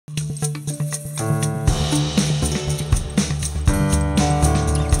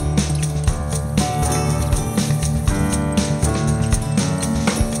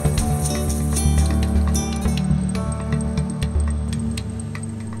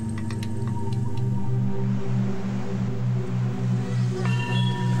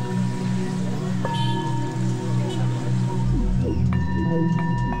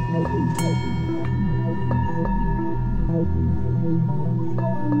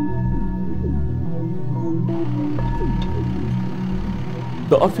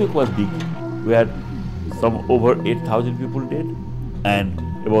The earthquake was big. We had some over 8,000 people dead and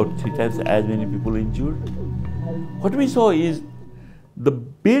about 3 times as many people injured. What we saw is the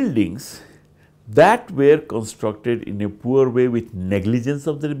buildings that were constructed in a poor way with negligence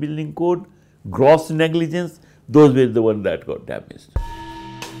of the building code, gross negligence, those were the ones that got damaged.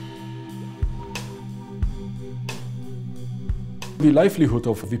 The livelihood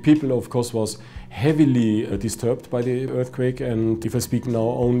of the people, of course, was heavily disturbed by the earthquake, and if I speak now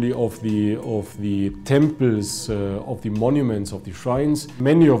only of the temples, of the monuments, of the shrines,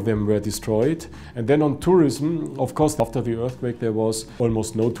 many of them were destroyed. And then on tourism, of course, after the earthquake there was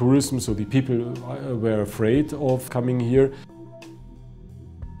almost no tourism, so the people were afraid of coming here.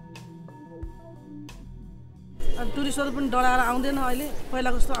 टुरिस्टहरु पनि डराएर आउँदैन अहिले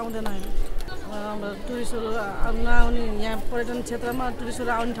पहिला जस्तो आउँदैन अहिले टुरिस्टहरु नआउने यहाँ पर्यटन क्षेत्रमा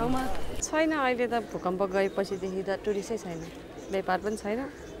टुरिस्टहरु आउने ठाउँमा छैन अहिले त भूकम्प गएपछि देखि त टुरिस्टै छैन व्यापार पनि छैन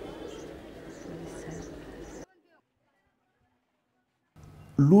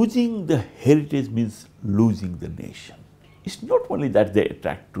Losing the heritage means losing the nation. It's not only that they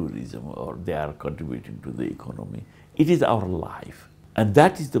attract tourism or they are contributing to the economy, it is our life, and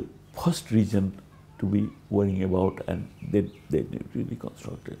that is the first reason to be worrying about, and they need to be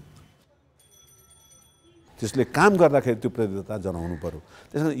reconstructed. त्यसले काम गर्दाखेरि त्यो प्रतिबद्धता जनाउनु पर्यो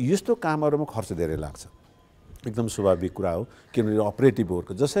त्यसैले यस्तो कामहरुमा खर्च धेरै लाग्छ एकदम स्वाभाविक कुरा हो किनभने अपरेटिभ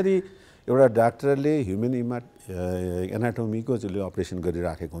वर्क जसरी एउटा डाक्टरले ह्युमन एनाटोमीको जसले अपरेसन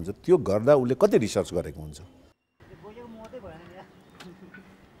गरिराखेको हुन्छ त्यो गर्दा उले कति रिसर्च गरेको हुन्छ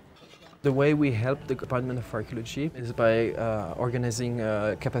The way we help the Department of Archaeology is by organizing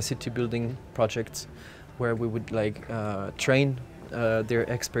capacity building projects where we would train their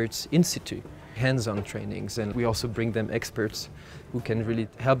experts in situ, hands-on trainings, and we also bring them experts who can really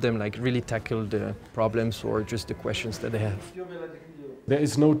help them really tackle the problems or just the questions that they have. There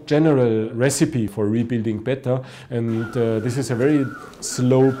is no general recipe for rebuilding better, and this is a very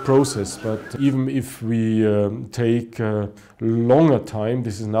slow process, but even if we take longer time,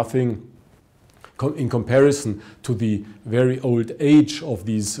 this is nothing in comparison to the very old age of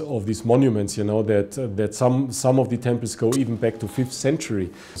these monuments, you know, that some of the temples go even back to 5th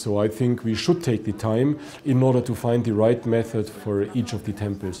century. So I think we should take the time in order to find the right method for each of the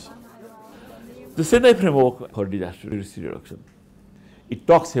temples. The Sendai framework for disaster risk reduction, it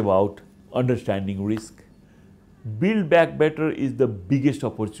talks about understanding risk. Build back better is the biggest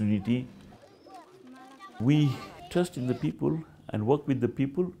opportunity. We trust in the people and work with the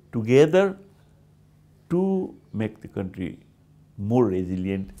people together to make the country more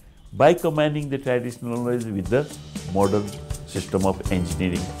resilient by combining the traditional knowledge with the modern system of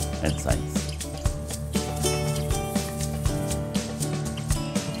engineering and science.